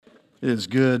It is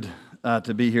good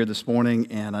to be here this morning,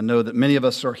 and I know that many of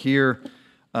us are here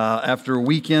after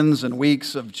weekends and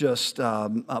weeks of just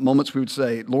moments we would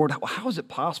say, Lord, how is it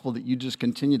possible that you just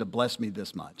continue to bless me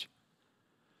this much?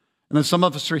 And then some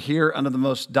of us are here under the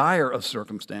most dire of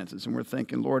circumstances, and we're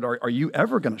thinking, Lord, are you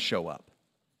ever going to show up?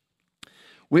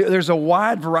 There's a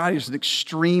wide variety of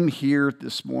extreme here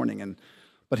this morning,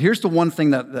 but here's the one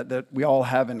thing that we all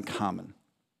have in common.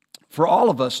 For all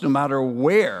of us, no matter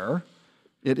where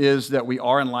it is that we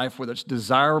are in life, whether it's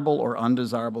desirable or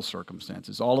undesirable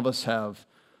circumstances, all of us have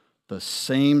the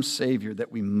same Savior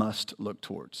that we must look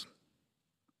towards.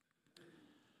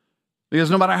 Because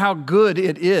no matter how good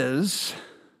it is,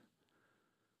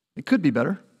 it could be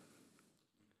better.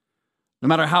 No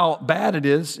matter how bad it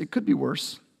is, it could be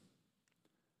worse.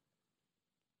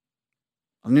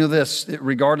 I knew this,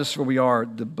 regardless of where we are,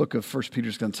 the book of 1 Peter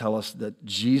is going to tell us that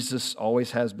Jesus always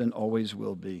has been, always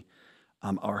will be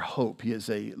our hope. He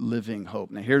is a living hope.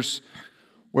 Now here's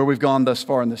where we've gone thus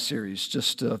far in this series.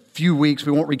 Just a few weeks.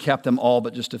 We won't recap them all,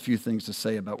 but just a few things to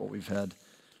say about what we've had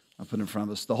put in front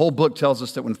of us. The whole book tells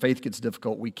us that when faith gets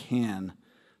difficult, we can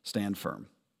stand firm.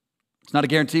 It's not a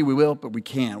guarantee we will, but we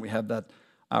can. We have that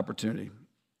opportunity.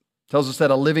 It tells us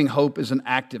that a living hope is an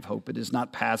active hope. It is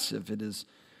not passive. It is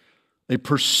a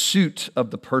pursuit of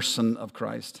the person of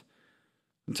Christ.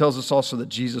 It tells us also that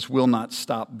Jesus will not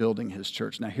stop building his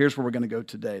church. Now, here's where we're going to go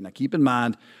today. Now, keep in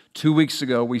mind, 2 weeks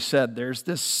ago, we said there's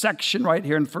this section right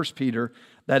here in 1 Peter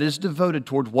that is devoted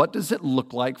toward what does it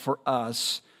look like for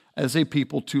us as a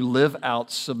people to live out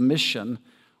submission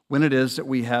when it is that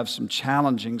we have some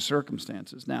challenging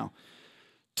circumstances. Now,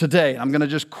 today, I'm going to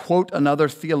just quote another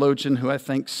theologian who I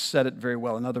think said it very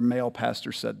well. Another male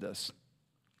pastor said this.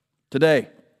 Today,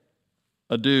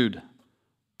 a dude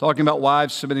talking about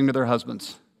wives submitting to their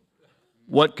husbands.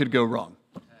 What could go wrong?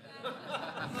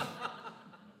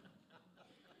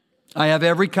 I have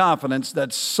every confidence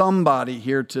that somebody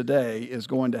here today is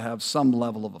going to have some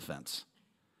level of offense.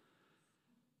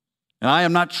 And I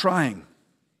am not trying.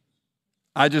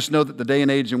 I just know that the day and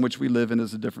age in which we live in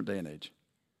is a different day and age.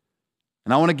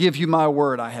 And I want to give you my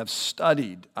word. I have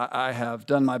studied. I have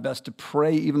done my best to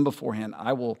pray even beforehand.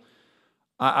 I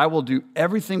will do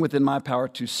everything within my power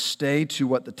to stay to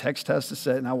what the text has to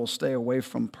say, and I will stay away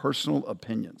from personal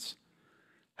opinions.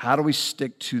 How do we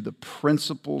stick to the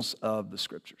principles of the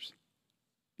Scriptures?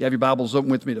 You have your Bibles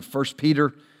open with me to 1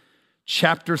 Peter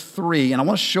chapter 3, and I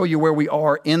want to show you where we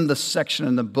are in the section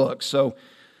in the book. So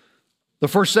the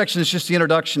first section is just the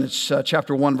introduction. It's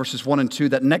chapter 1, verses 1 and 2.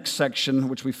 That next section,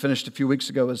 which we finished a few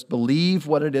weeks ago, is believe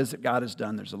what it is that God has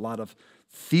done. There's a lot of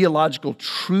theological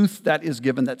truth that is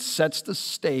given that sets the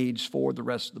stage for the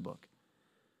rest of the book.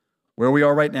 Where we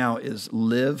are right now is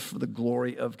live for the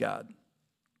glory of God.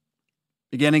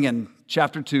 Beginning in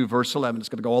chapter 2, verse 11. It's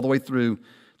going to go all the way through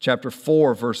chapter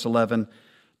 4, verse 11.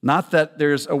 Not that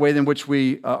there's a way in which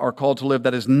we are called to live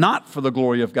that is not for the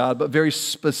glory of God, but very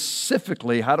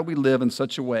specifically, how do we live in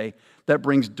such a way that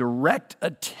brings direct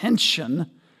attention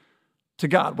to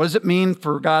God? What does it mean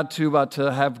for God to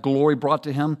have glory brought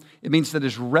to him? It means that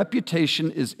his reputation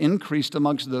is increased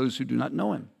amongst those who do not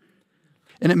know him.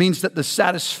 And it means that the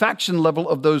satisfaction level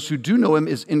of those who do know him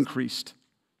is increased.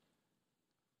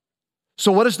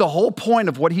 So what is the whole point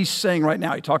of what he's saying right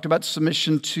now? He talked about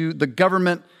submission to the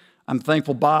government. I'm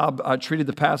thankful Bob treated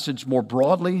the passage more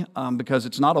broadly because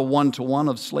it's not a one-to-one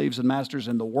of slaves and masters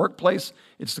in the workplace.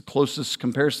 It's the closest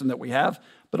comparison that we have.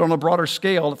 But on a broader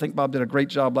scale, I think Bob did a great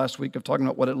job last week of talking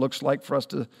about what it looks like for us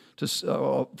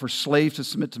for slaves to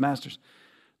submit to masters.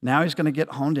 Now he's going to get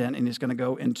honed in and he's going to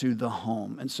go into the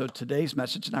home. And so today's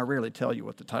message, and I rarely tell you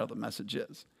what the title of the message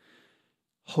is,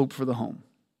 Hope for the Home.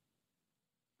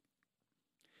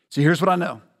 See, here's what I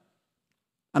know.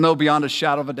 I know beyond a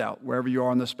shadow of a doubt, wherever you are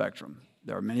on the spectrum,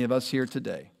 there are many of us here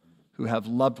today who have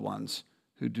loved ones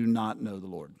who do not know the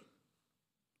Lord.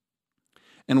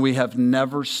 And we have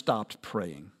never stopped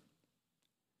praying.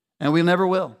 And we never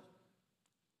will.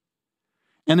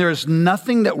 And there is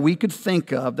nothing that we could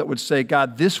think of that would say,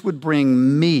 God, this would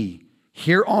bring me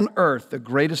here on earth the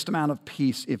greatest amount of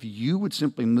peace if you would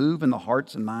simply move in the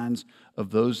hearts and minds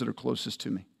of those that are closest to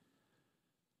me.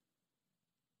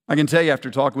 I can tell you after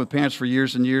talking with parents for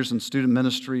years and years in student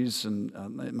ministries and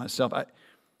myself,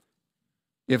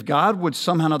 if God would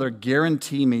somehow or another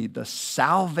guarantee me the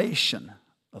salvation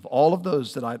of all of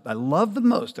those that I love the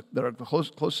most, that are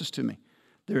closest to me,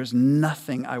 there is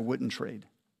nothing I wouldn't trade.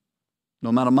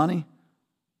 No amount of money,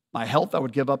 my health I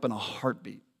would give up in a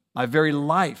heartbeat. My very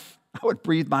life, I would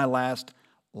breathe my last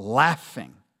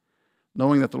laughing,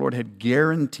 knowing that the Lord had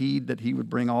guaranteed that he would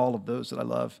bring all of those that I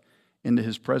love into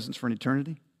his presence for an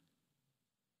eternity.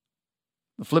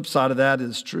 The flip side of that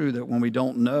is true that when we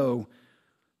don't know,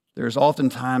 there's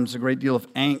oftentimes a great deal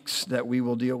of angst that we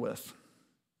will deal with.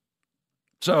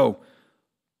 So,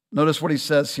 notice what he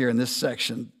says here in this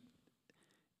section.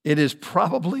 It is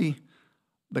probably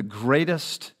the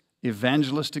greatest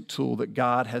evangelistic tool that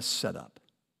God has set up.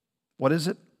 What is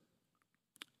it?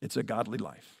 It's a godly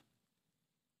life.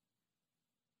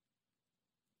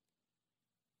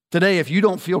 Today, if you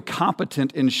don't feel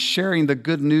competent in sharing the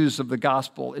good news of the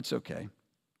gospel, it's okay.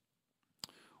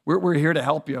 We're here to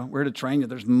help you. We're here to train you.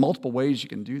 There's multiple ways you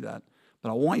can do that. But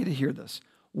I want you to hear this.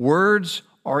 Words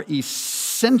are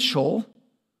essential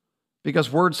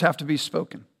because words have to be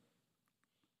spoken.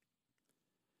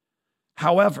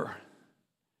 However,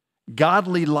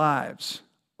 godly lives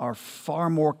are far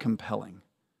more compelling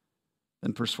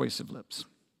than persuasive lips.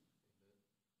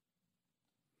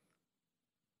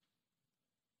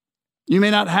 You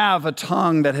may not have a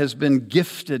tongue that has been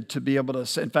gifted to be able to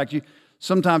say. In fact,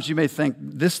 sometimes you may think,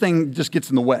 this thing just gets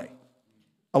in the way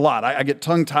a lot. I get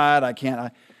tongue-tied. I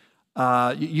can't.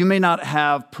 You may not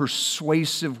have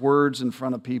persuasive words in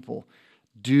front of people.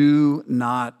 Do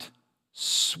not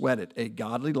sweat it. A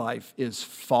godly life is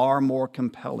far more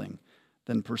compelling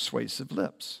than persuasive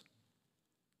lips.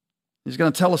 He's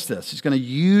going to tell us this. He's going to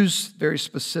use very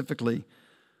specifically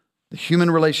the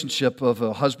human relationship of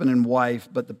a husband and wife,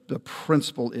 but the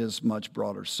principle is much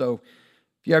broader. So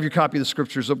if you have your copy of the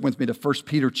scriptures, open with me to 1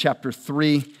 Peter chapter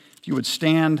 3. If you would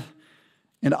stand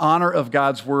in honor of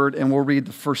God's word, and we'll read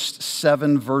the first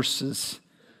 7 verses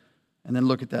and then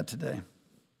look at that today.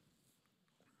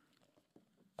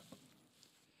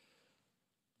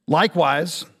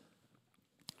 Likewise,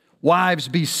 wives,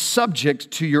 be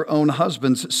subject to your own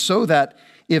husbands, so that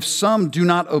if some do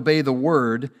not obey the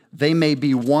word, they may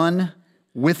be won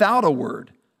without a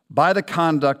word by the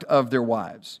conduct of their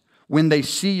wives, when they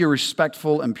see your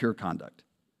respectful and pure conduct.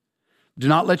 Do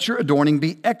not let your adorning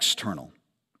be external,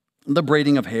 the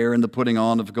braiding of hair and the putting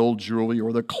on of gold jewelry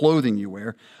or the clothing you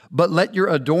wear, but let your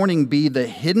adorning be the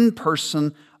hidden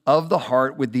person of the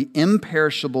heart with the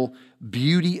imperishable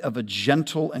beauty of a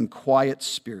gentle and quiet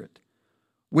spirit,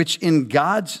 which in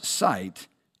God's sight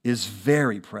is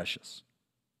very precious.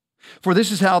 For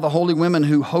this is how the holy women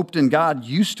who hoped in God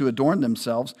used to adorn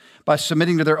themselves, by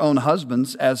submitting to their own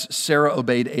husbands, as Sarah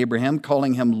obeyed Abraham,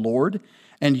 calling him Lord.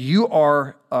 And you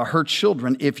are her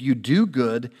children if you do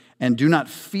good and do not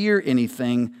fear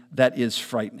anything that is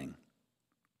frightening.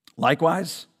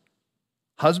 Likewise,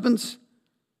 husbands,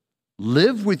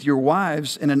 live with your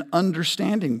wives in an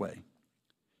understanding way,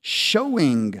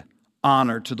 showing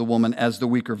honor to the woman as the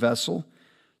weaker vessel,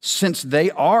 since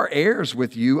they are heirs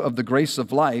with you of the grace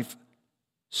of life,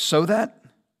 so that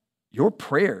your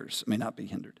prayers may not be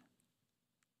hindered.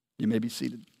 You may be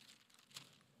seated.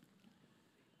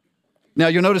 Now,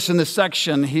 you'll notice in this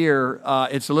section here,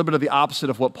 it's a little bit of the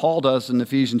opposite of what Paul does in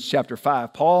Ephesians chapter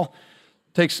 5. Paul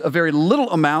takes a very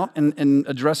little amount and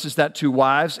addresses that to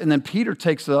wives, and then Peter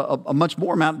takes a much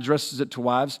more amount and addresses it to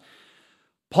wives.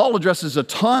 Paul addresses a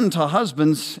ton to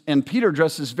husbands, and Peter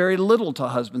addresses very little to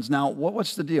husbands. Now,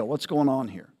 what's the deal? What's going on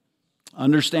here?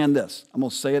 Understand this. I'm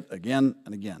going to say it again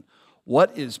and again.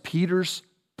 What is Peter's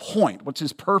point? What's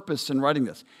his purpose in writing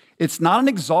this? It's not an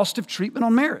exhaustive treatment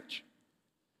on marriage.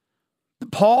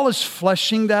 Paul is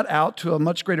fleshing that out to a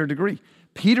much greater degree.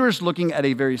 Peter is looking at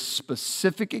a very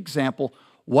specific example.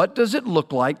 What does it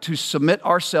look like to submit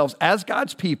ourselves as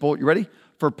God's people, you ready,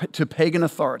 to pagan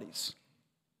authorities?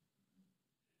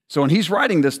 So when he's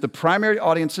writing this, the primary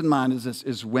audience in mind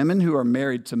is women who are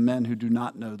married to men who do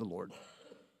not know the Lord.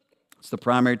 It's the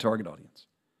primary target audience.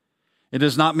 It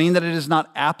does not mean that it is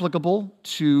not applicable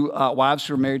to wives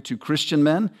who are married to Christian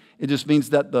men. It just means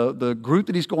that the group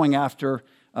that he's going after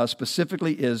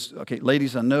specifically is, okay,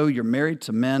 ladies, I know you're married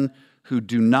to men who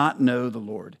do not know the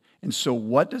Lord. And so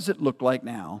what does it look like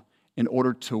now in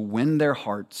order to win their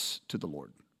hearts to the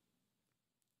Lord?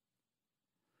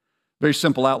 Very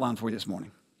simple outline for you this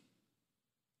morning.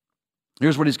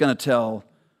 Here's what he's going to tell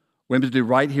women to do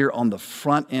right here on the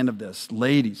front end of this.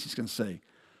 Ladies, he's going to say,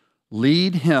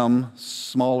 lead him,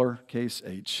 smaller case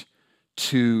h,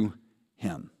 to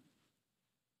him.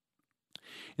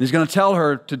 And he's going to tell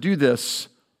her to do this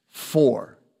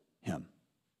for him.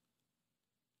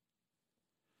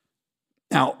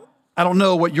 Now, I don't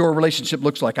know what your relationship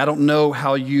looks like. I don't know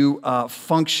how you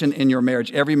function in your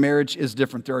marriage. Every marriage is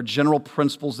different. There are general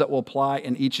principles that will apply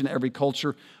in each and every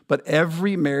culture, but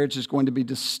every marriage is going to be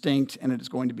distinct and it is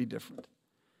going to be different.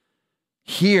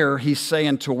 Here, he's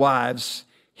saying to wives,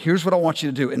 here's what I want you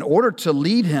to do. In order to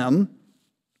lead him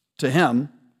to him,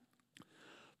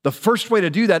 the first way to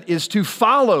do that is to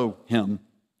follow him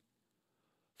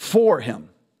for him.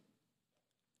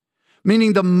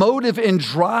 Meaning the motive and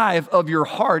drive of your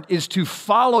heart is to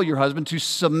follow your husband, to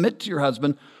submit to your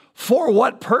husband. For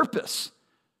what purpose?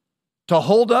 To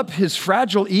hold up his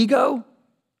fragile ego?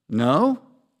 No.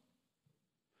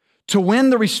 To win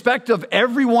the respect of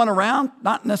everyone around?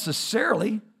 Not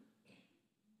necessarily.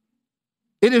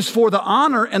 It is for the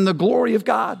honor and the glory of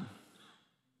God.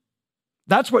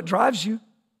 That's what drives you.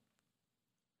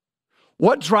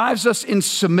 What drives us in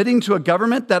submitting to a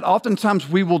government that oftentimes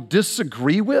we will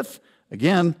disagree with?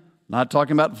 Again, not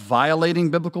talking about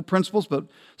violating biblical principles, but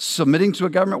submitting to a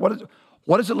government.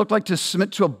 What does it look like to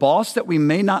submit to a boss that we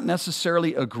may not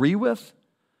necessarily agree with?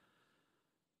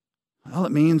 Well,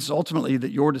 it means ultimately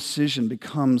that your decision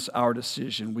becomes our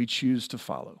decision. We choose to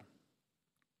follow.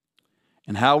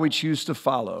 And how we choose to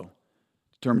follow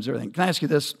determines everything. Can I ask you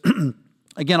this?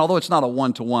 Again, although it's not a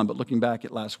one-to-one, but looking back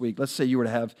at last week, let's say you were to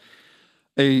have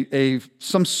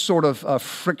some sort of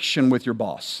friction with your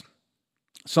boss,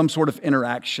 some sort of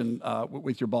interaction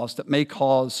with your boss that may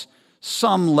cause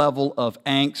some level of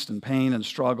angst and pain and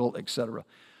struggle, etc.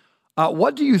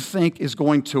 What do you think is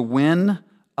going to win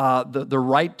the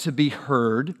right to be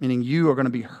heard, meaning you are going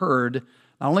to be heard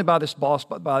not only by this boss,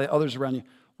 but by the others around you?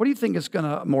 What do you think is going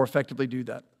to more effectively do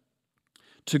that?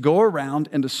 To go around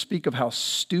and to speak of how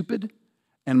stupid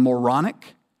and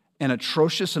moronic and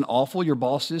atrocious and awful your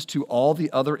boss is to all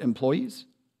the other employees?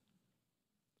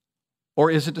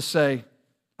 Or is it to say,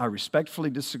 I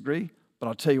respectfully disagree, but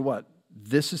I'll tell you what,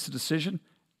 this is the decision,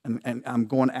 and I'm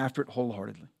going after it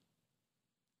wholeheartedly?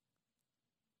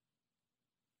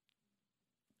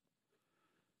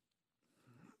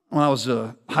 When I was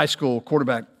a high school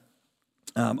quarterback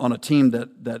on a team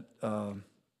that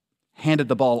handed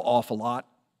the ball off a lot,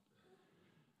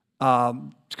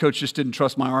 coach just didn't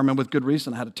trust my arm, and with good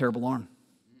reason. I had a terrible arm.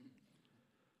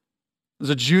 I was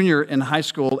a junior in high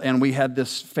school, and we had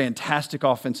this fantastic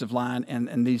offensive line,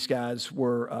 and these guys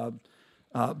were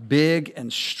big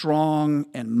and strong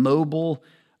and mobile,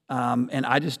 and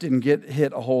I just didn't get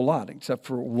hit a whole lot, except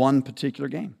for one particular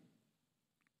game.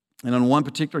 And in one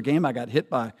particular game, I got hit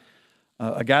by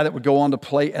a guy that would go on to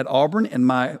play at Auburn, and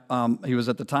he was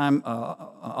at the time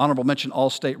honorable mention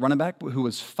All-State running back, who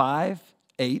was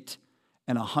 5'8"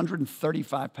 and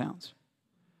 135 pounds.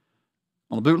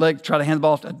 On the bootleg, try to hand the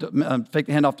ball, fake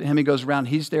the handoff to him. He goes around.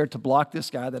 He's there to block this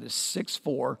guy that is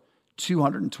 6'4",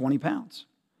 220 pounds.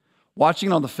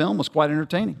 Watching it on the film was quite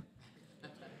entertaining.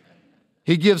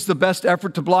 He gives the best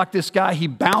effort to block this guy. He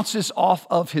bounces off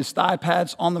of his thigh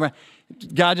pads on the ground.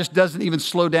 Guy just doesn't even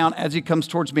slow down as he comes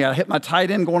towards me. I hit my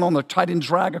tight end going on the tight end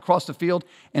drag across the field,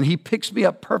 and he picks me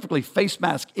up perfectly, face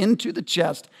mask into the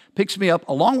chest, picks me up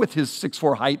along with his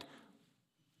 6'4" height.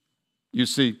 You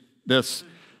see this.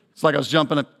 It's like I was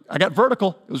jumping. I got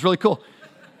vertical. It was really cool.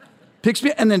 Picks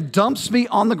me and then dumps me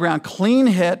on the ground. Clean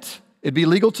hit. It'd be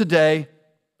legal today.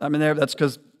 I mean, that's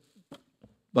because a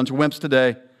bunch of wimps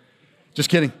today. Just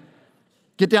kidding.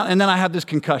 Get down, and then I have this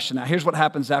concussion. Now, here's what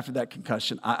happens after that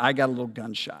concussion. I got a little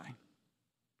gun shy.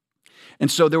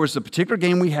 And so there was a particular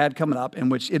game we had coming up in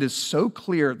which it is so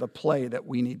clear the play that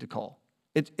we need to call.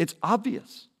 It's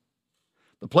obvious.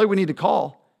 The play we need to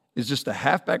call is just a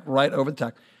halfback right over the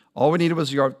tackle. All we needed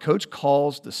was a yard. Coach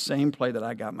calls the same play that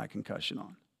I got my concussion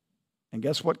on. And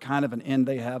guess what kind of an end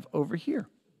they have over here?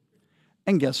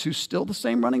 And guess who's still the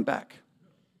same running back?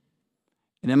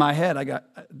 And in my head,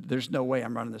 there's no way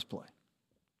I'm running this play.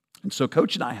 And so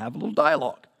Coach and I have a little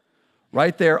dialogue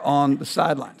right there on the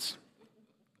sidelines.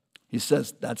 He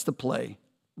says, that's the play,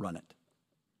 run it.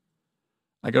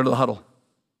 I go to the huddle.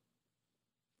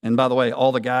 And by the way,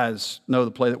 all the guys know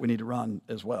the play that we need to run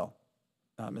as well.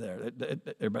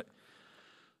 Everybody.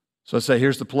 So I say,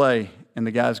 here's the play. And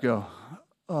the guys go,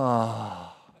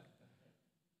 oh.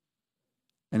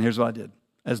 And here's what I did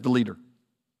as the leader.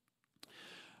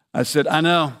 I said, I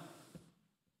know.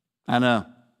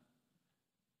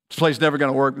 This play's never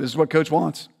going to work. This is what Coach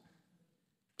wants.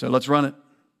 So let's run it.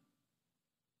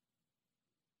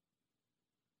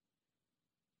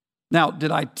 Now,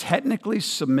 did I technically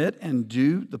submit and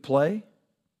do the play?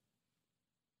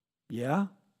 Yeah.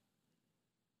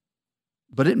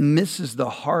 But it misses the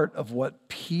heart of what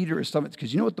Peter is talking about.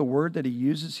 Because you know what the word that he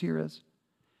uses here is?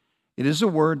 It is a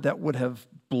word that would have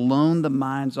blown the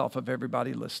minds off of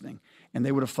everybody listening. And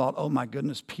they would have thought, oh my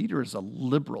goodness, Peter is a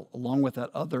liberal, along with that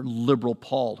other liberal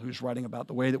Paul who's writing about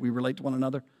the way that we relate to one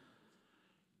another.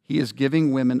 He is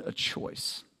giving women a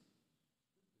choice.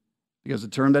 Because the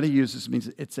term that he uses means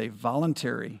it's a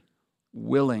voluntary,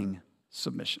 willing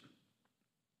submission.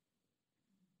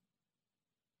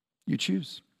 You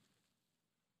choose.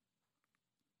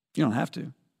 You don't have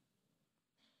to.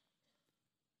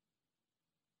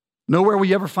 Nowhere will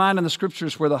you ever find in the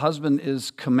scriptures where the husband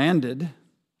is commanded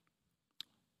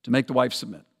to make the wife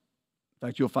submit. In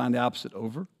fact, you'll find the opposite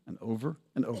over and over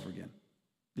and over again.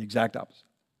 The exact opposite.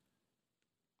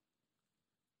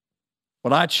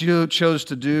 What I chose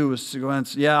to do was to go and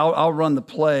say, yeah, I'll run the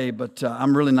play, but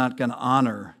I'm really not going to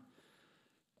honor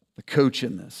the coach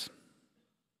in this.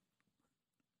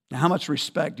 Now, how much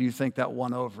respect do you think that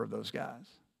won over those guys?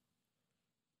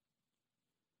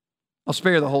 I'll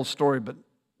spare you the whole story, but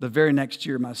the very next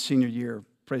year, my senior year,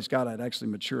 praise God, I'd actually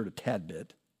matured a tad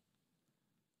bit.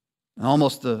 And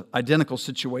almost the identical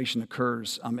situation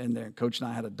occurs. I'm in there, and Coach and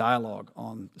I had a dialogue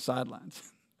on the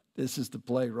sidelines. This is the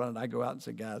play, run it. I go out and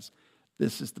say, guys,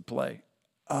 this is the play.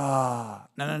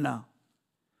 No.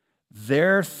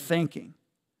 They're thinking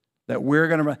that we're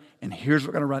going to run, and here's what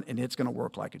we're going to run, and it's going to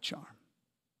work like a charm.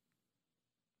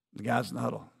 The guys in the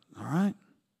huddle, all right.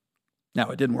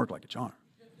 Now, it didn't work like a charm.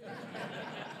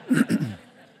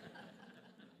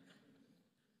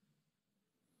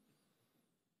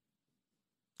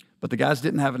 But the guys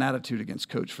didn't have an attitude against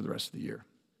Coach for the rest of the year.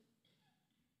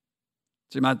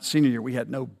 See, my senior year, we had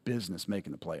no business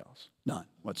making the playoffs. None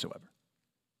whatsoever.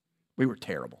 We were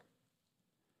terrible.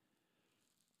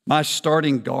 My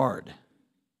starting guard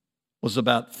was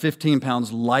about 15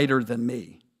 pounds lighter than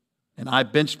me, and I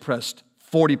bench pressed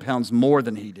 40 pounds more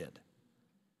than he did.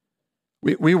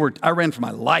 I ran for my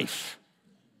life.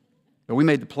 But we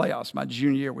made the playoffs. My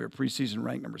junior year, we were preseason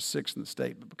ranked number 6 in the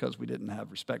state, but because we didn't have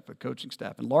respect for the coaching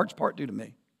staff, in large part due to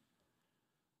me,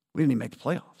 we didn't even make the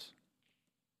playoffs.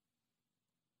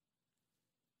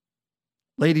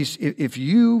 Ladies, if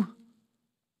you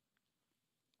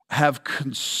have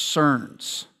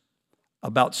concerns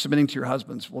about submitting to your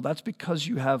husbands, well, that's because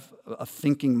you have a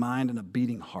thinking mind and a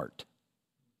beating heart.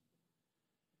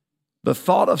 The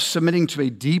thought of submitting to a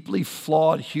deeply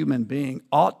flawed human being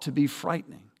ought to be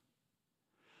frightening.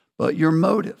 But your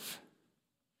motive,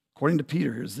 according to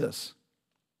Peter, here's this.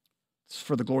 It's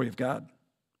for the glory of God.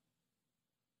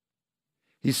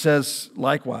 He says,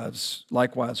 likewise,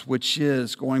 which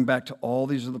is, going back to all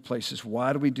these other places,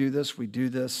 why do we do this? We do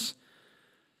this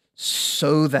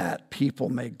so that people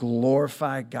may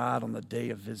glorify God on the day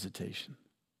of visitation.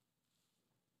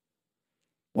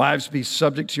 Wives, be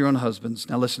subject to your own husbands.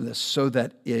 Now listen to this. So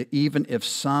that even if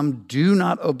some do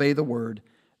not obey the word,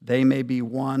 they may be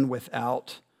won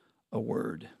without a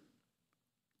word.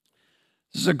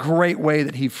 This is a great way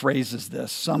that he phrases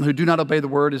this. Some who do not obey the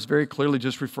word is very clearly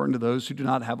just referring to those who do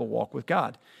not have a walk with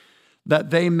God.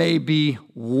 That they may be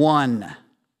won.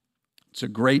 It's a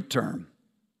great term.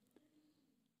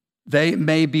 They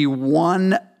may be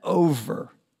won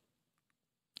over.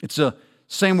 It's the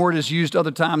same word is used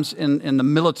other times in the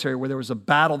military where there was a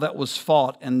battle that was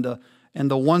fought and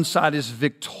the one side is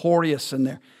victorious in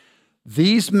there.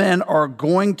 These men are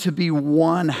going to be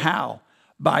won how?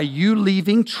 By you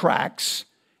leaving tracts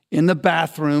in the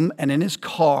bathroom and in his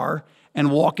car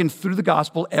and walking through the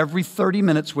gospel every 30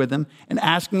 minutes with him and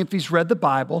asking if he's read the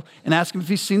Bible and asking if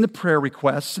he's seen the prayer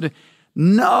requests.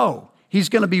 No, he's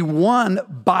going to be won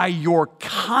by your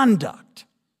conduct.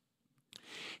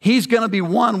 He's going to be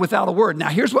won without a word. Now,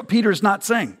 here's what Peter is not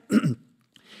saying.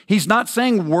 He's not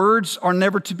saying words are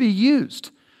never to be used.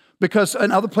 Because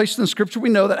in other places in Scripture, we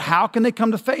know that how can they come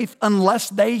to faith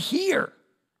unless they hear?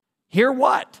 Hear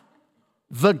what?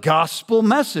 The gospel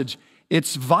message.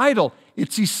 It's vital.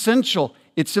 It's essential.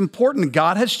 It's important.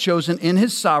 God has chosen in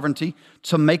his sovereignty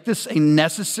to make this a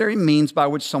necessary means by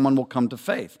which someone will come to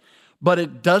faith. But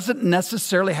it doesn't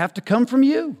necessarily have to come from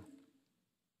you.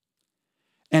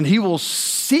 And he will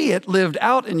see it lived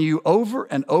out in you over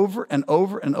and over and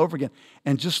over and over again.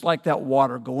 And just like that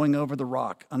water going over the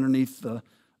rock underneath the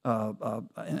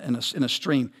in a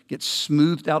stream gets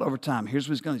smoothed out over time. Here's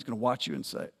what he's going to do. He's going to watch you and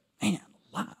say, man,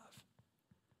 alive.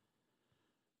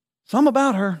 Something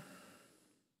about her.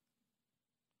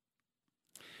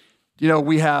 You know,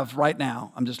 we have right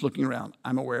now, I'm just looking around,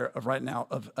 I'm aware of right now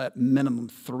of at minimum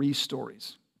 3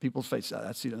 stories. People's faces,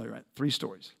 I see them right. 3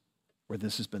 stories where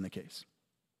this has been the case.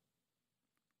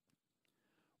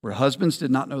 Where husbands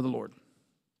did not know the Lord.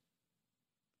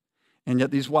 And yet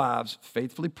these wives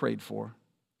faithfully prayed for,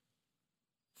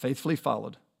 faithfully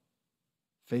followed,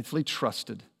 faithfully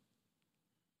trusted.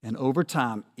 And over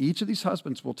time, each of these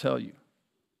husbands will tell you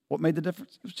what made the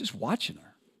difference. It was just watching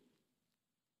her.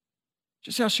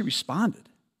 Just how she responded.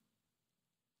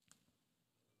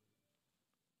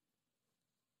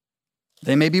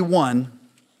 They may be won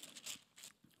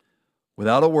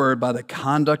without a word by the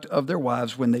conduct of their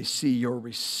wives when they see your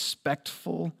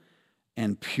respectful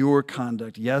and pure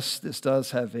conduct. Yes, this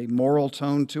does have a moral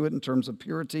tone to it in terms of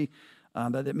purity.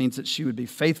 That it means that she would be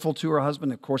faithful to her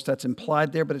husband. Of course, that's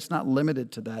implied there, but it's not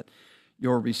limited to that.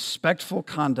 Your respectful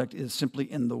conduct is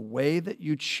simply in the way that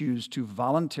you choose to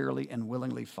voluntarily and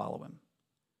willingly follow him.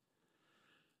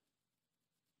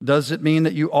 Does it mean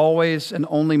that you always and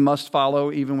only must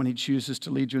follow even when he chooses to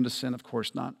lead you into sin? Of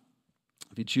course not.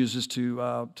 If he chooses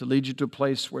to lead you to a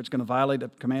place where it's going to violate a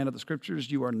command of the Scriptures,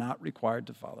 you are not required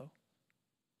to follow.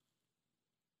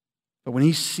 But when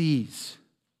he sees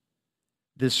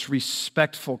this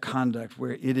respectful conduct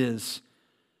where it is,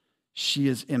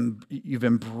 you've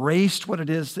embraced what it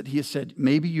is that he has said.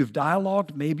 Maybe you've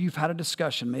dialogued, maybe you've had a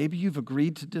discussion, maybe you've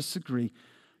agreed to disagree,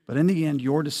 but in the end,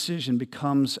 your decision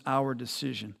becomes our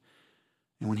decision.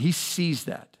 And when he sees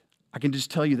that, I can just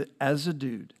tell you that as a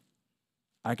dude,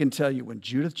 I can tell you when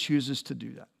Judith chooses to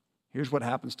do that, here's what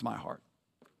happens to my heart.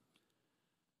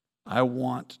 I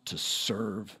want to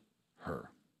serve her.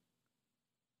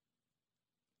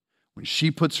 When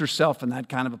she puts herself in that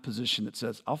kind of a position that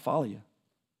says, I'll follow you.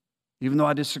 Even though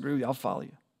I disagree with you, I'll follow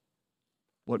you.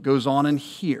 What goes on in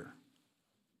here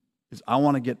is I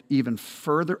want to get even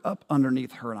further up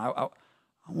underneath her, and I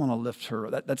want to lift her.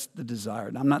 That's the desire.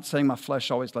 And I'm not saying my flesh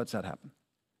always lets that happen,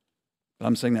 but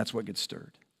I'm saying that's what gets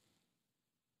stirred.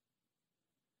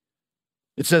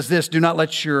 It says this, do not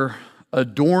let your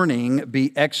adorning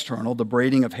be external, the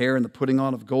braiding of hair and the putting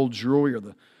on of gold jewelry or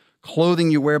the clothing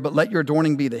you wear, but let your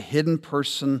adorning be the hidden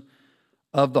person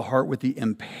of the heart with the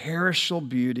imperishable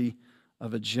beauty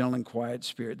of a gentle and quiet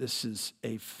spirit. This is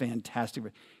a fantastic.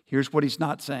 Here's what he's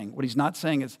not saying. What he's not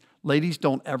saying is, ladies,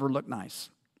 don't ever look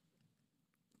nice.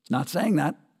 He's not saying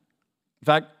that. In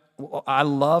fact, I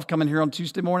love coming here on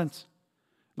Tuesday mornings.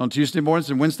 On Tuesday mornings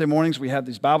and Wednesday mornings, we have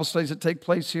these Bible studies that take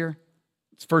place here.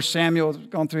 It's 1 Samuel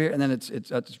going through here, and then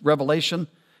it's Revelation.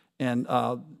 And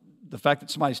the fact that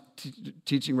somebody's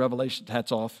teaching Revelation,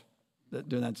 hats off.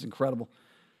 Doing that's incredible.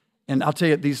 And I'll tell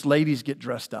you, these ladies get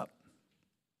dressed up.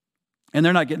 And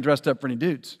they're not getting dressed up for any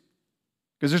dudes.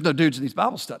 Because there's no dudes in these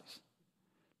Bible studies.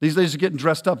 These ladies are getting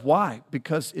dressed up. Why?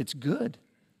 Because it's good.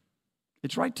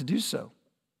 It's right to do so.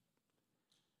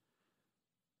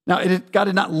 Now, God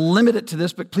did not limit it to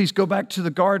this, but please go back to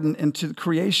the garden and to the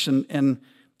creation.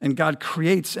 And God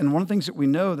creates. And one of the things that we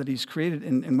know that he's created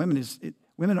in women is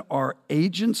women are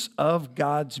agents of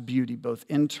God's beauty, both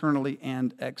internally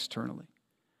and externally.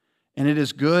 And it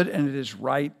is good and it is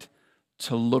right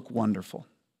to look wonderful.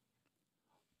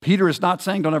 Peter is not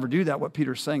saying don't ever do that. What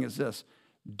Peter is saying is this.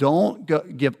 Don't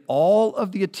give all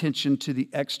of the attention to the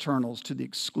externals to the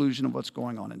exclusion of what's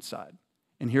going on inside.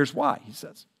 And here's why, he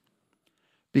says.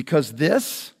 Because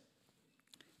this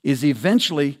is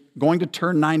eventually going to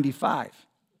turn 95.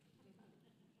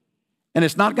 And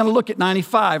it's not going to look at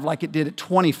 95 like it did at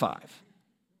 25.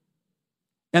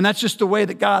 And that's just the way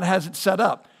that God has it set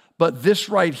up. But this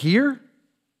right here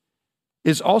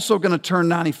is also going to turn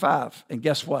 95. And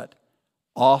guess what?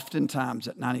 Oftentimes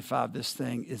at 95, this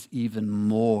thing is even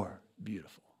more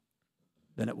beautiful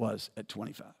than it was at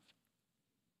 25.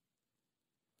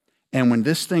 And when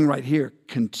this thing right here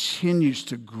continues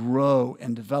to grow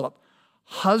and develop,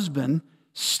 husband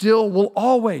still will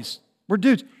always, we're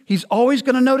dudes, he's always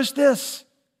going to notice this.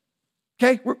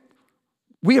 Okay?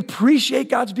 We appreciate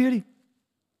God's beauty.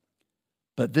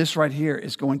 But this right here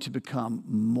is going to become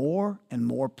more and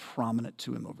more prominent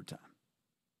to him over time.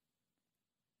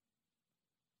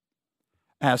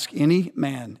 Ask any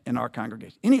man in our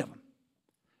congregation, any of them,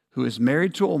 who is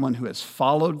married to a woman who has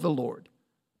followed the Lord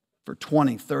for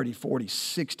 20, 30, 40,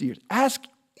 60 years. Ask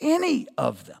any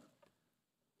of them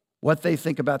what they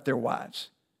think about their wives.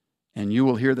 And you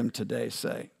will hear them today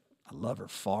say, I love her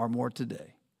far more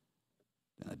today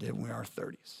than I did when we were in our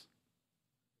 30s.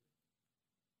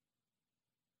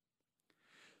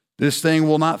 This thing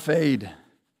will not fade.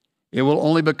 It will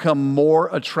only become more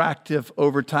attractive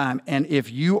over time. And if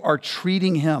you are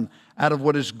treating him out of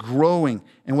what is growing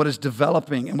and what is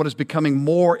developing and what is becoming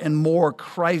more and more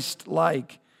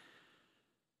Christ-like,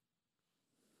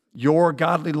 your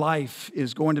godly life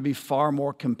is going to be far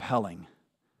more compelling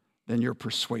than your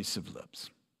persuasive lips.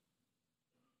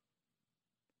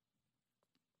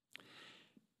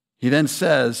 He then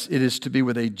says it is to be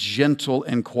with a gentle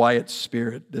and quiet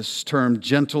spirit. This term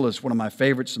gentle is one of my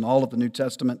favorites in all of the New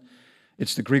Testament.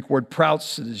 It's the Greek word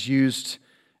praus. It is used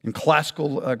in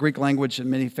classical Greek language in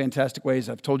many fantastic ways.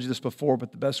 I've told you this before,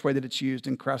 but the best way that it's used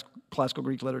in classical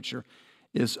Greek literature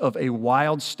is of a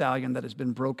wild stallion that has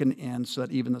been broken in so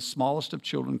that even the smallest of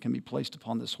children can be placed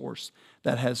upon this horse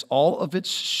that has all of its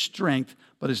strength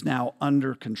but is now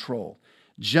under control.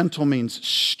 Gentle means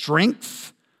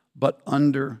strength but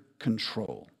under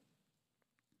control.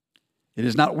 It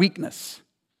is not weakness.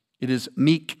 It is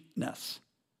meekness.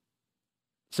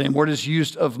 Same word is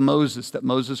used of Moses, that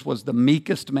Moses was the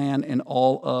meekest man in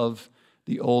all of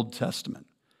the Old Testament.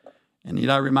 And need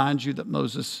I remind you that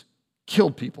Moses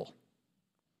killed people?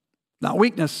 Not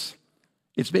weakness,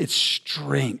 it's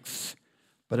strength,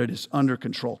 but it is under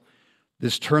control.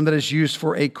 This term that is used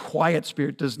for a quiet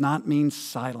spirit does not mean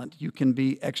silent. You can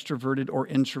be extroverted or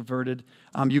introverted.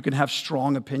 You can have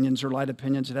strong opinions or light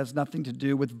opinions. It has nothing to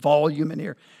do with volume in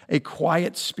here. A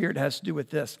quiet spirit has to do with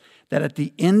this, that at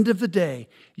the end of the day,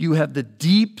 you have the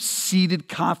deep-seated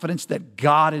confidence that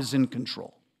God is in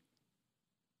control.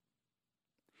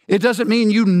 It doesn't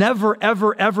mean you never,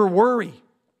 ever, ever worry.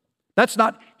 That's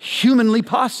not humanly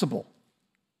possible.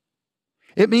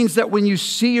 It means that when you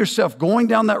see yourself going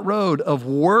down that road of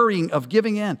worrying, of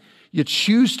giving in, you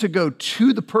choose to go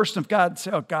to the person of God and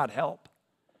say, oh, God, help.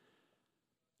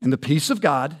 And the peace of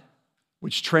God,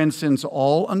 which transcends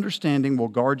all understanding, will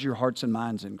guard your hearts and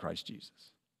minds in Christ Jesus.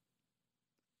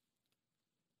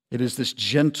 It is this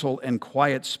gentle and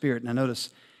quiet spirit. Now notice,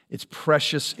 it's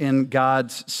precious in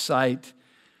God's sight.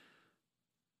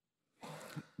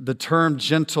 The term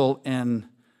gentle and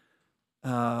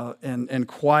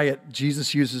quiet,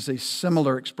 Jesus uses a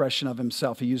similar expression of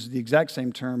himself. He uses the exact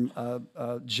same term,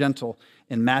 gentle,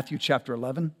 in Matthew chapter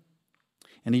 11.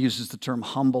 And he uses the term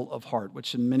humble of heart,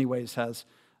 which in many ways has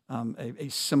a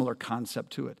similar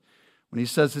concept to it. When he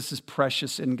says this is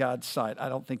precious in God's sight, I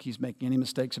don't think he's making any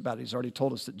mistakes about it. He's already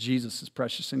told us that Jesus is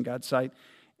precious in God's sight.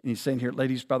 And he's saying here,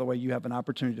 ladies, by the way, you have an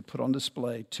opportunity to put on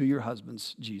display to your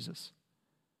husbands Jesus.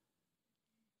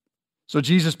 So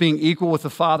Jesus, being equal with the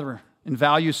Father in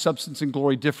value, substance, and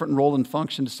glory, different in role and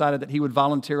function, decided that he would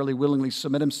voluntarily, willingly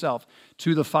submit himself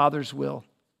to the Father's will.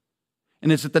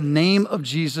 And it's at the name of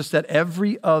Jesus that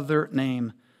every other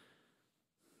name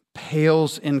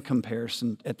pales in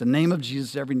comparison. At the name of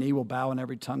Jesus, every knee will bow and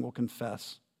every tongue will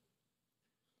confess.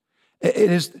 It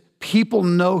is, people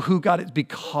know who God is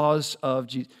because of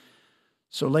Jesus.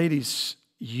 So ladies,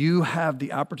 you have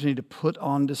the opportunity to put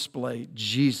on display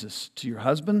Jesus to your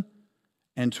husband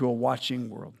and to a watching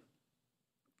world.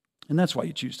 And that's why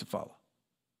you choose to follow.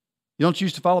 You don't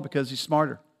choose to follow because he's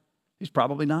smarter. He's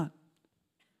probably not.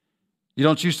 You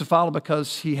don't choose to follow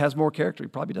because he has more character. He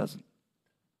probably doesn't.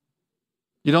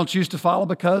 You don't choose to follow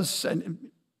because,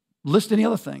 and list any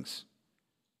other things.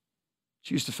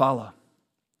 Choose to follow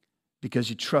because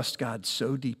you trust God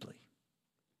so deeply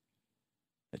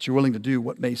that you're willing to do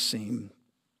what may seem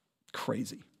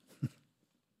crazy.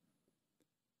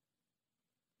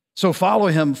 So follow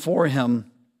him for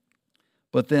him,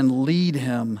 but then lead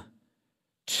him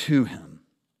to him.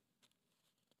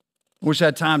 I wish I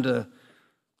had time to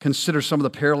consider some of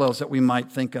the parallels that we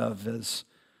might think of as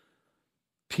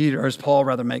Paul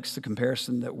makes the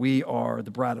comparison that we are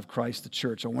the bride of Christ, the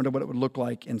church. I wonder what it would look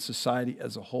like in society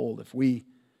as a whole if we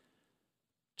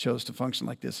chose to function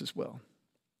like this as well.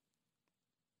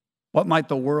 What might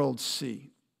the world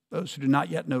see, those who do not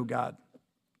yet know God,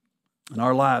 in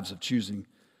our lives of choosing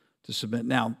to submit?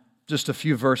 Now, just a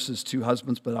few verses to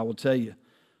husbands, but I will tell you,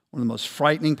 one of the most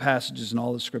frightening passages in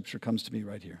all of Scripture comes to me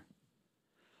right here.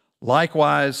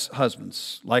 Likewise,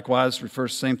 husbands. Likewise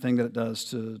refers to the same thing that it does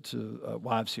to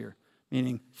wives here,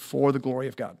 meaning for the glory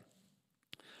of God.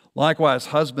 Likewise,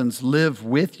 husbands, live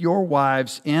with your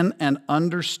wives in an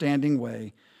understanding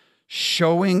way,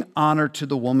 showing honor to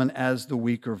the woman as the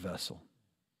weaker vessel.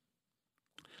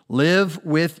 Live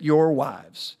with your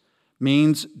wives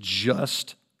means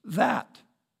just that.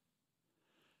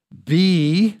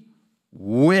 Be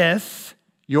with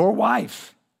your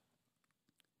wife.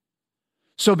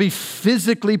 So be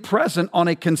physically present on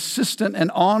a consistent and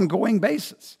ongoing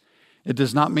basis. It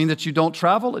does not mean that you don't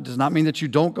travel. It does not mean that you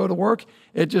don't go to work.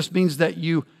 It just means that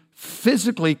you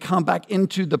physically come back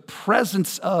into the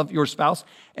presence of your spouse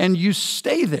and you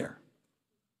stay there.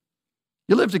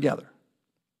 You live together.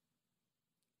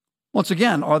 Once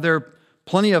again, are there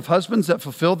plenty of husbands that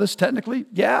fulfill this technically?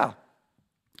 Yeah.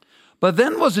 But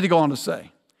then what did he go on to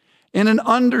say? In an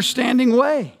understanding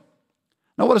way.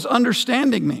 Now, what does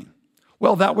understanding mean?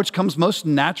 Well, that which comes most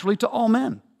naturally to all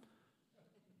men.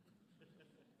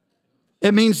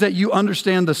 It means that you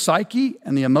understand the psyche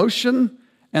and the emotion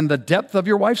and the depth of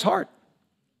your wife's heart.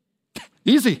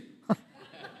 Easy.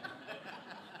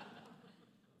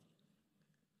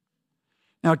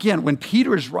 Now, again, when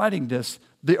Peter is writing this,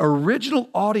 the original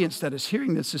audience that is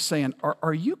hearing this is saying,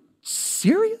 are you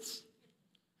serious?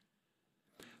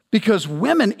 Because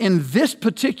women in this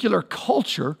particular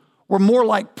culture were more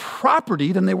like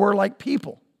property than they were like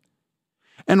people.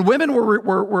 And women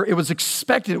were it was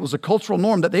expected, it was a cultural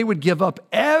norm that they would give up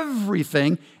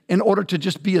everything in order to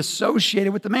just be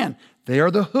associated with the man. They are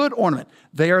the hood ornament.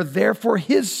 They are there for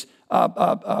his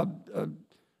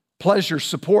pleasure,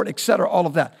 support, etc., all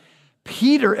of that.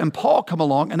 Peter and Paul come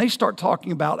along and they start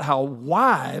talking about how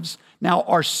wives now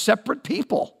are separate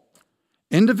people,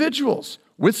 individuals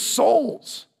with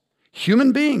souls,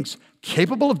 human beings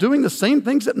capable of doing the same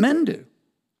things that men do.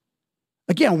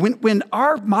 Again, when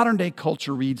our modern day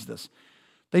culture reads this,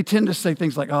 they tend to say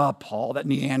things like, oh, Paul, that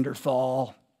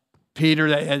Neanderthal, Peter,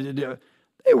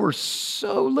 they were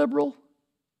so liberal,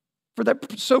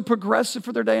 so progressive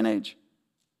for their day and age.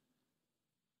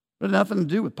 But it had nothing to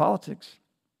do with politics.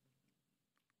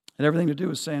 It had everything to do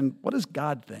with saying, what does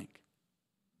God think?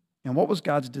 And what was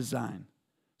God's design?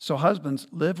 So husbands,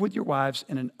 live with your wives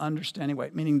in an understanding way,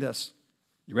 meaning this.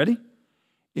 You ready?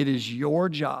 It is your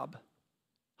job,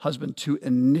 husband, to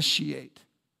initiate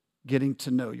getting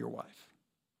to know your wife.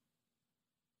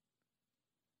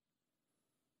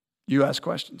 You ask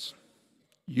questions.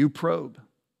 You probe.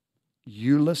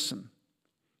 You listen.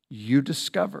 You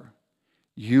discover.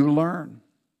 You learn.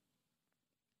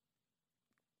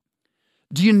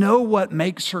 Do you know what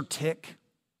makes her tick?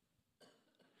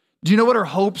 Do you know what her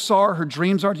hopes are, her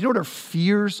dreams are? Do you know what her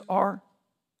fears are?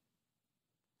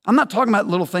 I'm not talking about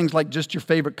little things like just your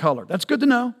favorite color. That's good to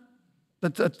know.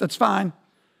 That's fine.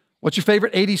 What's your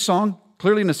favorite 80s song?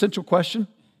 Clearly an essential question.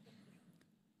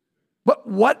 But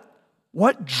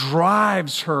what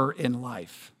drives her in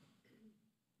life?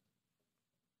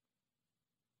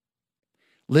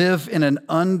 Live in an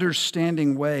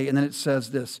understanding way. And then it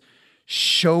says this,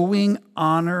 showing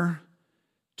honor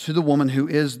to the woman who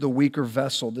is the weaker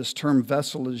vessel. This term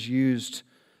vessel is used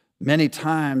many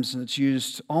times, and it's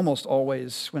used almost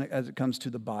always as it comes to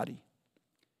the body.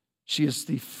 She is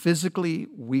the physically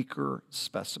weaker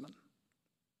specimen.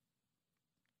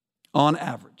 On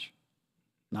average.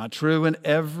 Not true in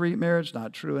every marriage,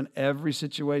 not true in every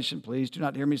situation. Please do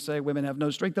not hear me say women have no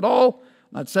strength at all.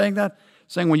 I'm not saying that. I'm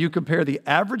saying when you compare the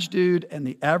average dude and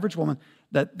the average woman,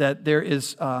 that there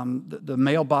is, the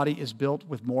male body is built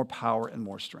with more power and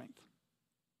more strength.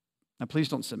 Now, please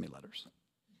don't send me letters.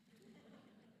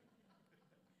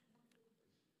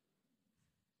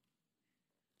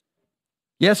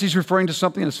 Yes, he's referring to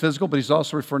something that's physical, but he's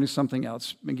also referring to something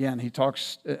else. Again, he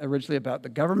talks originally about the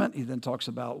government. He then talks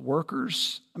about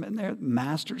workers. They're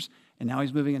masters. And now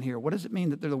he's moving in here. What does it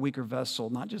mean that they're the weaker vessel?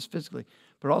 Not just physically,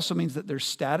 but it also means that their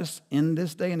status in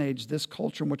this day and age, this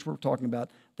culture in which we're talking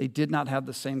about, they did not have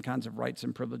the same kinds of rights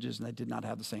and privileges, and they did not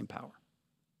have the same power.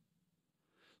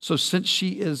 So since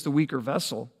she is the weaker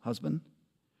vessel, husband,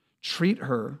 treat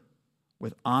her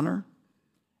with honor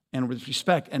and with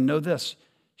respect. And know this,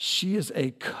 she is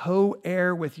a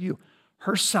co-heir with you.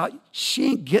 She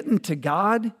ain't getting to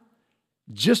God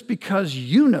just because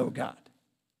you know God.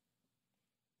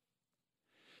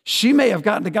 She may have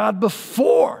gotten to God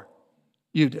before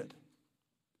you did.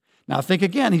 Now think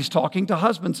again, he's talking to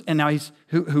husbands, and now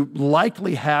who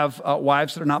likely have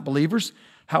wives that are not believers.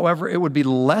 However, it would be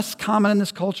less common in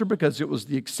this culture because it was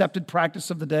the accepted practice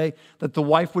of the day that the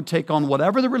wife would take on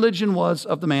whatever the religion was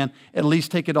of the man, at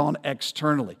least take it on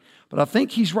externally. But I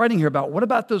think he's writing here about what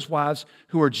about those wives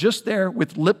who are just there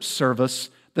with lip service,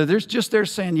 that they're just there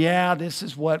saying, yeah, this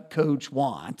is what coach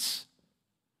wants.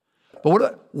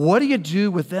 But what do you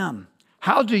do with them?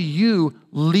 How do you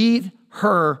lead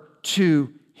her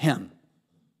to him?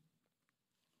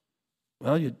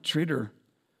 Well, you treat her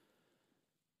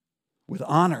with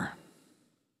honor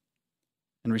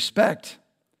and respect,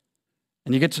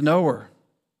 and you get to know her,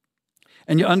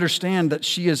 and you understand that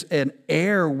she is an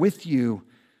heir with you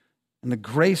in the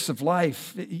grace of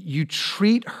life. You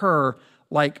treat her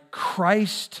like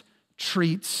Christ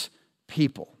treats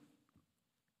people.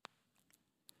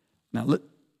 Now, look,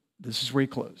 this is where he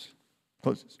closes.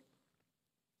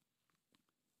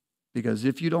 Because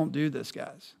if you don't do this,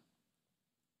 guys,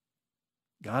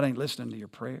 God ain't listening to your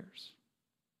prayers.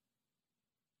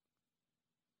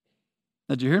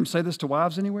 Now, did you hear him say this to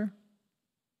wives anywhere?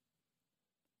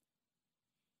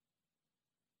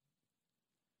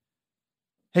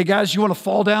 Hey, guys, you want to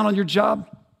fall down on your job?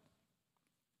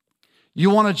 You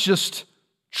want to just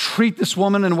treat this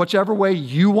woman in whichever way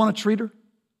you want to treat her?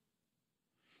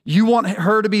 You want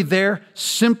her to be there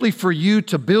simply for you,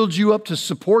 to build you up, to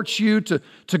support you,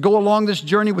 to go along this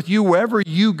journey with you wherever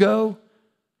you go.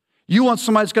 You want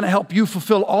somebody that's going to help you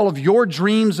fulfill all of your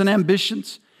dreams and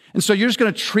ambitions. And so you're just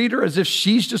going to treat her as if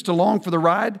she's just along for the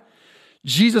ride.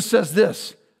 Jesus says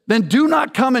this, then do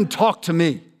not come and talk to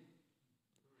me,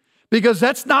 because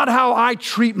that's not how I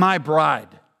treat my bride.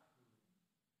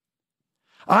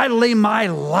 I lay my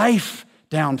life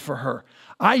down for her.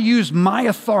 I use my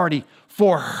authority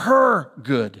for her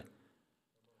good.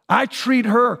 I treat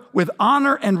her with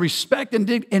honor and respect and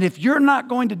dignity. And if you're not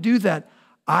going to do that,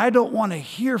 I don't want to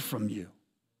hear from you.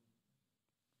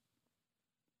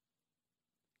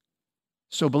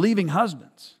 So believing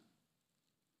husbands,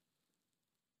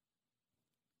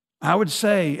 I would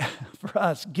say for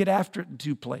us, get after it in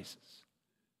two places.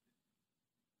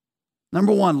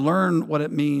 Number one, learn what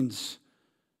it means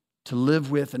to live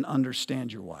with and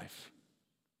understand your wife.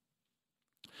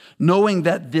 Knowing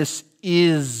that this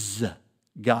is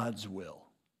God's will.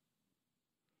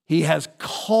 He has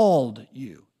called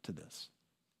you to this.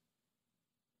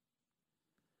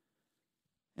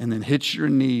 And then hit your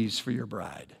knees for your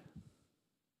bride.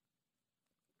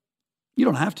 You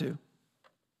don't have to.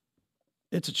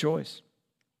 It's a choice.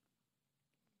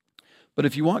 But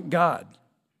if you want God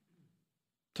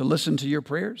to listen to your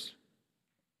prayers,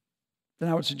 then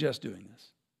I would suggest doing this.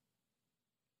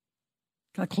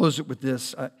 Can I close it with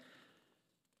this? When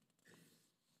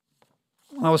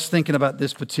I was thinking about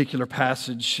this particular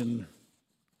passage and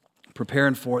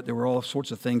preparing for it, there were all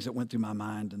sorts of things that went through my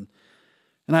mind. And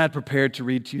I had prepared to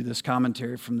read to you this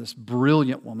commentary from this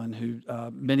brilliant woman who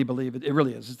many believe it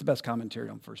really is. It's the best commentary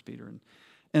on 1 Peter.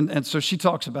 And so she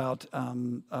talks about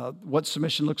what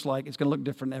submission looks like. It's going to look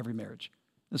different in every marriage.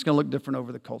 It's going to look different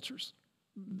over the cultures.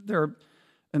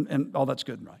 And all that's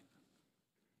good and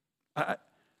right.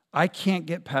 I can't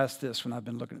get past this when I've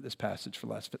been looking at this passage for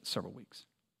the last several weeks.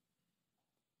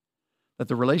 That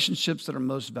the relationships that are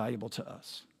most valuable to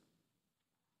us,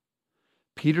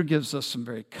 Peter gives us some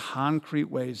very concrete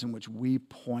ways in which we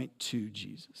point to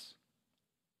Jesus.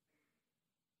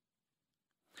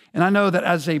 And I know that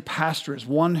as a pastor, as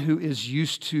one who is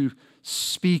used to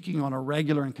speaking on a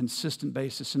regular and consistent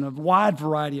basis in a wide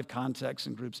variety of contexts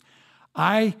and groups,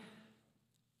 I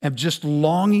am just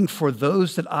longing for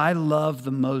those that I love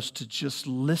the most to just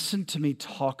listen to me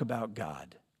talk about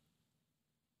God.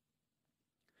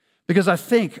 Because I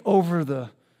think over the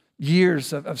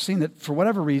years, I've seen that for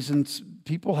whatever reasons,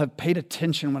 people have paid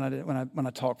attention when I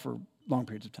talk for long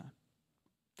periods of time.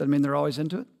 Doesn't mean they're always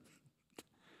into it.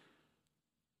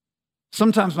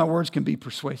 Sometimes my words can be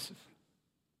persuasive.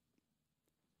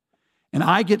 And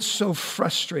I get so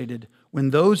frustrated when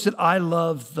those that I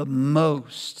love the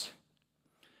most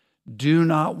do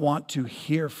not want to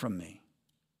hear from me.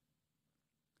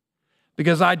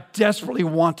 Because I desperately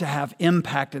want to have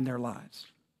impact in their lives.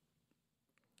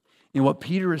 And what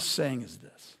Peter is saying is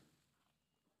this: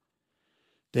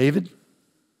 David,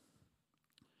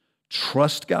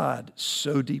 trust God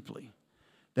so deeply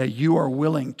that you are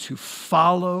willing to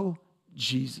follow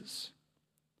Jesus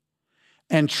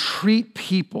and treat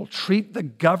people, treat the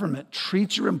government,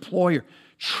 treat your employer,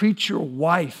 treat your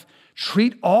wife,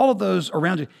 treat all of those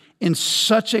around you in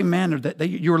such a manner that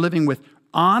you're living with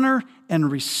honor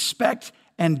and respect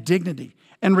and dignity.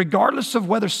 And regardless of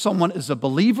whether someone is a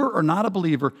believer or not a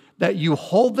believer, that you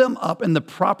hold them up in the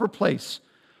proper place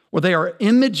where they are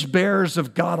image bearers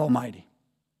of God Almighty.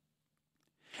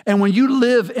 And when you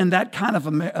live in that kind of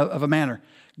a manner,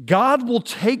 God will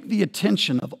take the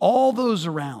attention of all those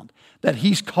around that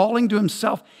he's calling to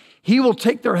himself. He will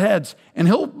take their heads and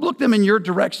he'll look them in your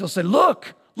direction. He'll say,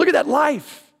 look at that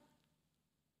life.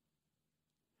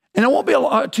 And it won't be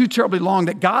too terribly long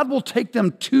that God will take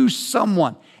them to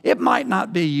someone. It might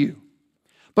not be you,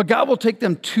 but God will take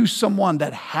them to someone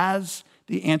that has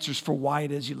the answers for why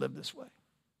it is you live this way.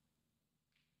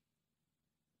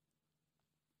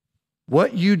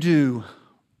 What you do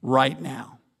right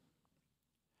now,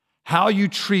 how you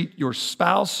treat your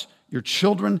spouse, your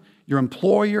children, your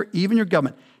employer, even your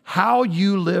government, how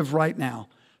you live right now,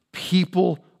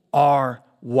 people are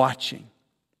watching.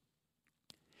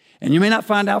 And you may not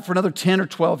find out for another 10 or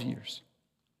 12 years.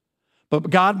 But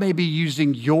God may be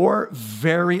using your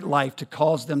very life to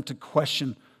cause them to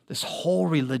question this whole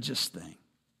religious thing.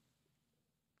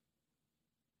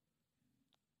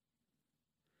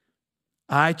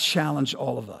 I challenge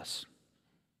all of us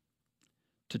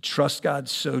to trust God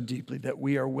so deeply that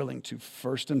we are willing to,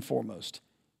 first and foremost,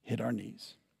 hit our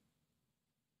knees.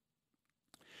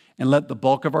 And let the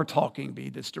bulk of our talking be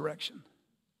this direction.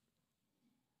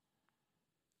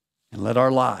 And let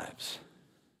our lives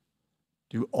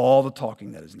do all the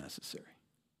talking that is necessary.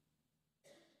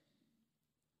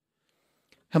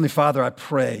 Heavenly Father, I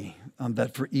pray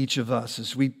that for each of us,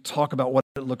 as we talk about what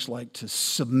it looks like to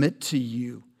submit to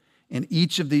you in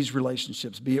each of these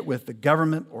relationships, be it with the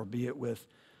government or be it with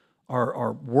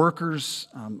our workers,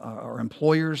 our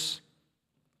employers,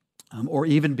 or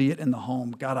even be it in the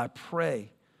home, God, I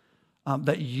pray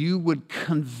that you would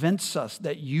convince us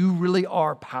that you really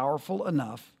are powerful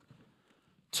enough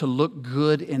to look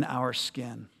good in our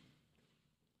skin.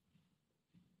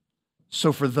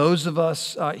 So for those of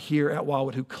us here at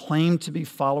Wildwood who claim to be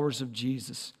followers of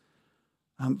Jesus,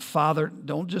 Father,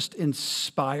 don't just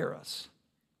inspire us,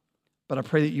 but I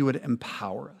pray that you would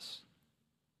empower us.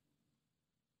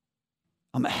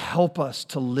 Help us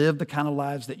to live the kind of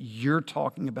lives that you're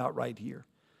talking about right here.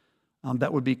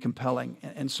 That would be compelling.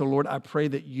 And so, Lord, I pray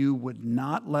that you would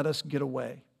not let us get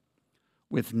away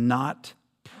with not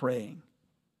praying.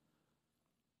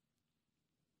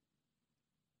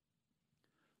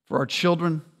 For our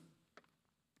children,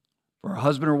 for our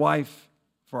husband or wife,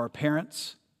 for our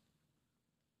parents,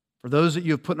 for those that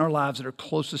you have put in our lives that are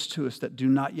closest to us that do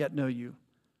not yet know you.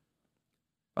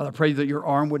 Father, I pray that your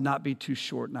arm would not be too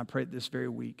short, and I pray this very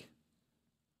week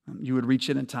you would reach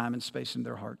in time and space in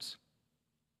their hearts.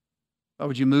 God,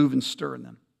 would you move and stir in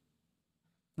them?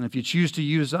 And if you choose to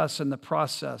use us in the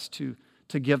process to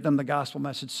give them the gospel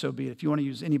message, so be it. If you want to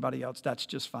use anybody else, that's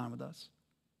just fine with us.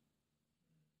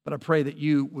 But I pray that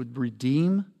you would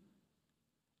redeem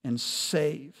and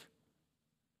save.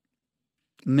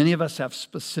 Many of us have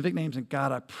specific names, and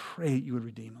God, I pray that you would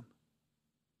redeem them.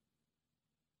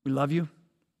 We love you.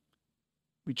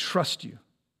 We trust you.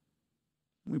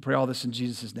 We pray all this in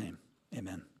Jesus' name.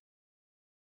 Amen.